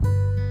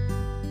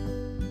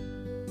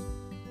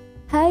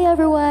Hi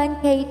everyone,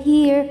 Kate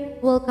here.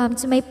 Welcome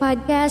to my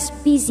podcast,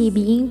 Busy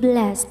Being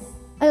Blessed.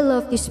 I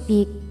love to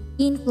speak,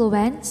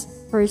 influence,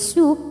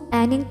 pursue,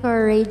 and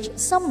encourage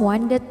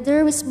someone that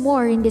there is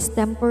more in this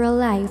temporal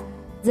life.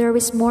 There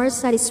is more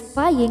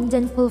satisfying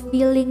than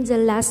fulfilling the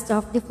lust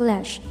of the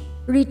flesh,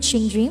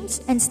 reaching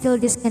dreams and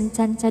still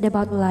discontented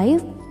about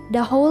life,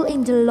 the hole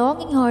in the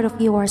longing heart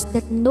of yours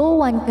that no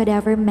one could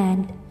ever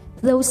mend,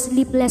 those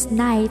sleepless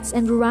nights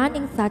and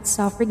running thoughts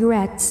of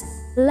regrets,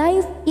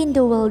 life in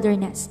the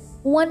wilderness,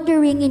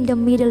 wandering in the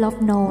middle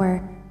of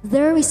nowhere.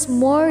 There is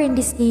more in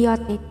this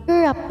chaotic,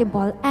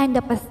 corruptible, and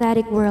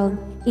apathetic world.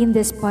 In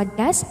this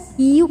podcast,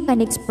 you can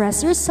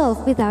express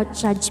yourself without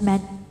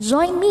judgment.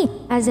 Join me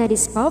as I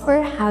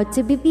discover how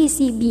to be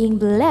busy being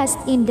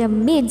blessed in the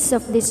midst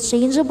of this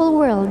changeable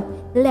world.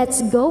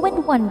 Let's go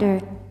and wonder.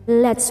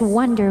 Let's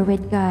wonder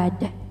with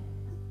God.